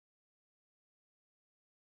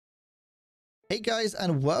Hey guys,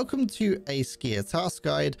 and welcome to a skier task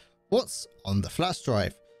guide. What's on the flash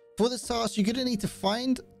drive? For this task, you're going to need to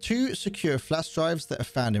find 2 secure flash drives that are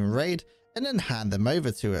found in raid and then hand them over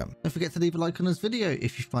to him. Don't forget to leave a like on this video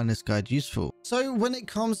if you find this guide useful. So when it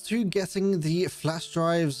comes to getting the flash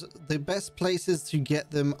drives, the best places to get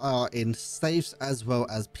them are in safes as well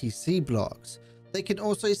as PC blocks. They can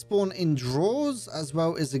also spawn in drawers as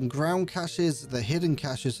well as in ground caches, the hidden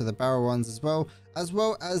caches, so the barrel ones as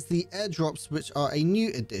well as the airdrops, which are a new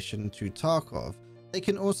addition to Tarkov. They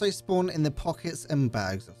can also spawn in the pockets and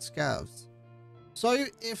bags of scavs. So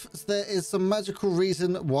if there is some magical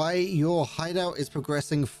reason why your hideout is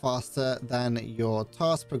progressing faster than your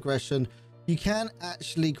task progression, you can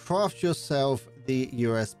actually craft yourself the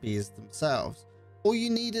USBs themselves. All you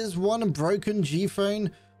need is one broken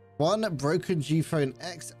G-Phone, one broken G-Phone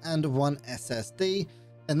X and one SSD,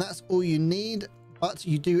 and that's all you need, but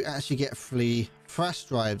you do actually get free flash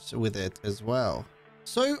drives with it as well.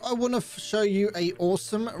 So I want to show you a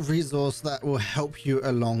awesome resource that will help you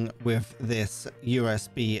along with this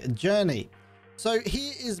USB journey. So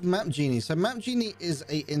here is Map Genie. So Map Genie is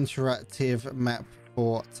a interactive map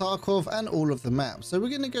for Tarkov and all of the maps. So we're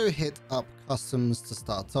going to go hit up customs to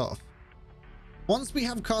start off. Once we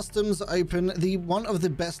have customs open, one of the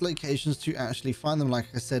best locations to actually find them, like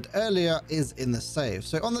I said earlier, is in the safe.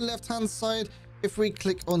 So on the left hand side, if we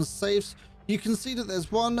click on safes, you can see that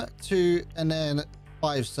there's 1, 2 and then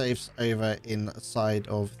 5 safes over inside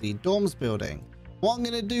of the dorms building. What I'm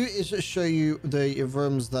going to do is just show you the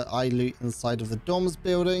rooms that I loot inside of the dorms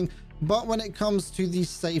building, but when it comes to the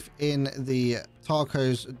safe in the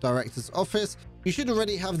Tarkov's director's office, you should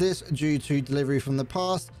already have this due to delivery from the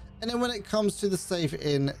past. And then when it comes to the safe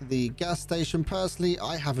in the gas station, personally,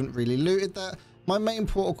 I haven't really looted that. My main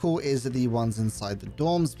protocol is the ones inside the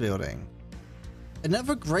dorms building.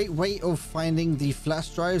 Another great way of finding the flash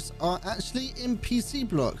drives are actually in PC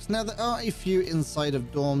blocks. Now, there are a few inside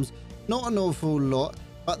of dorms, not an awful lot,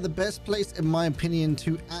 but the best place, in my opinion,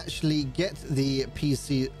 to actually get the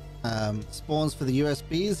PC spawns for the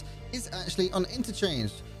USBs is actually on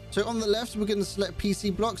interchange. So on the left, we're going to select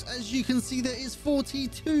PC blocks. As you can see, there is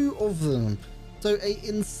 42 of them. So an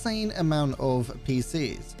insane amount of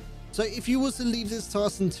PCs. So if you was to leave this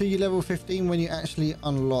task until you level 15 when you actually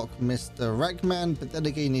unlock Mr. Ragman, but then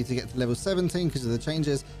again, you need to get to level 17 because of the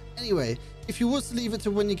changes. Anyway, if you was to leave it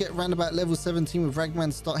to when you get around about level 17 with Ragman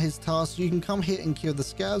to start his task, you can come here and kill the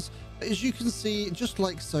scavs. But as you can see, just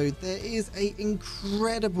like so, there is an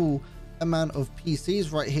incredible amount of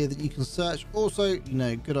PCs right here that you can search. Also, you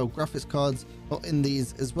know, good old graphics cards are in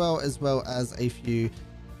these as well as a few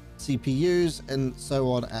CPUs and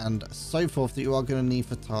so on and so forth that you are going to need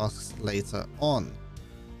for tasks later on.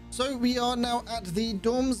 So we are now at the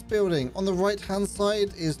dorms building. On the right hand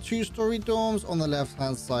side is 2-story dorms, on the left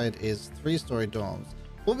hand side is 3-story dorms.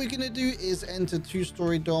 What we're going to do is enter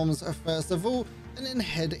 2-story dorms first of all, and then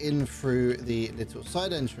head in through the little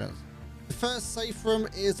side entrance. The first safe room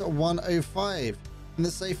is 105, and the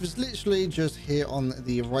safe is literally just here on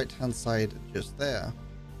the right hand side, just there.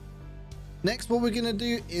 Next, what we're going to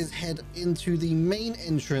do is head into the main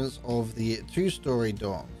entrance of the 2-story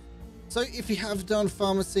dorm. So if you have done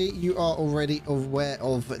pharmacy, you are already aware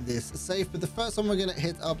of this safe, but the first one we're going to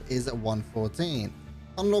hit up is 114.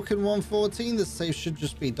 Unlocking 114, the safe should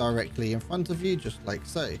just be directly in front of you, just like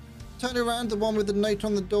so. Turn around, the one with the note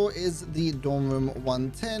on the door is the dorm room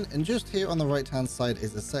 110, and just here on the right hand side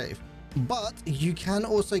is a safe. But you can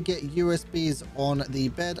also get USBs on the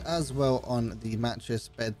bed as well on the mattress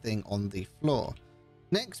bed thing on the floor.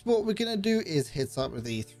 Next, what we're going to do is hit up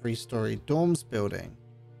the 3-story dorms building.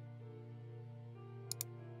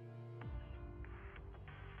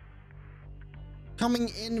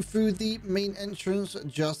 Coming in through the main entrance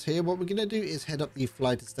just here, what we're going to do is head up the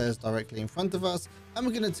flight of stairs directly in front of us, and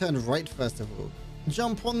we're going to turn right first of all.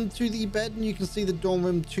 Jump onto the bed and you can see the dorm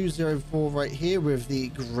room 204 right here with the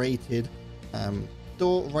grated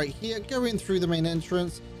door right here. Go in through the main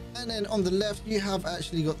entrance, and then on the left you have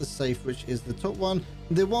actually got the safe, which is the top one.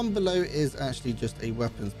 The one below is actually just a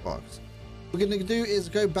weapons box. What we're going to do is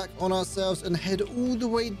go back on ourselves and head all the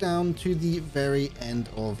way down to the very end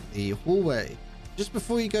of the hallway. Just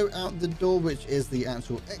before you go out the door, which is the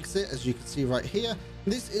actual exit, as you can see right here,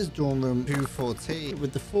 this is dorm room 214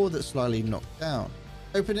 with the 4 that's slightly knocked down.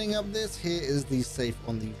 Opening up this, here is the safe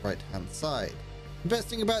on the right hand side. The best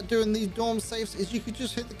thing about doing these dorm safes is you could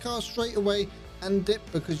just hit the car straight away and dip,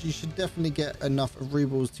 because you should definitely get enough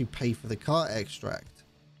Roubles to pay for the car extract.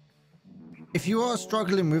 If you are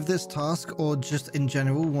struggling with this task or just in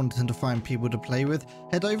general wanting to find people to play with,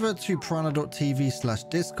 head over to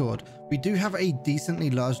piranha.tv/discord. We do have a decently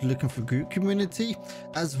large looking for group community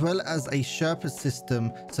as well as a Sherpa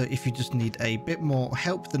system, so if you just need a bit more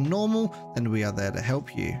help than normal, then we are there to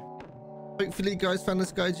help you. Hopefully you guys found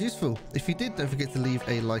this guide useful. If you did, don't forget to leave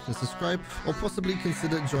a like and subscribe, or possibly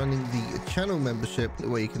consider joining the channel membership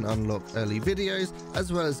where you can unlock early videos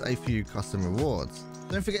as well as a few custom rewards.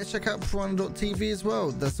 Don't forget to check out Piranha.tv as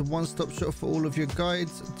well. That's a one-stop shop for all of your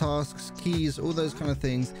guides, tasks, keys, all those kind of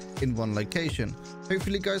things in one location.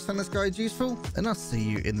 Hopefully you guys found this guide useful, and I'll see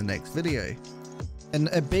you in the next video. And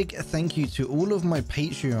a big thank you to all of my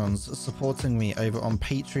Patreons supporting me over on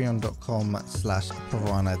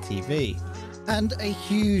patreon.com/PiranhaTV. And a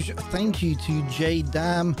huge thank you to J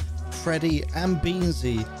Dam, Freddy and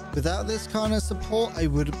Beansy. Without this kind of support, I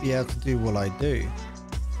wouldn't be able to do what I do.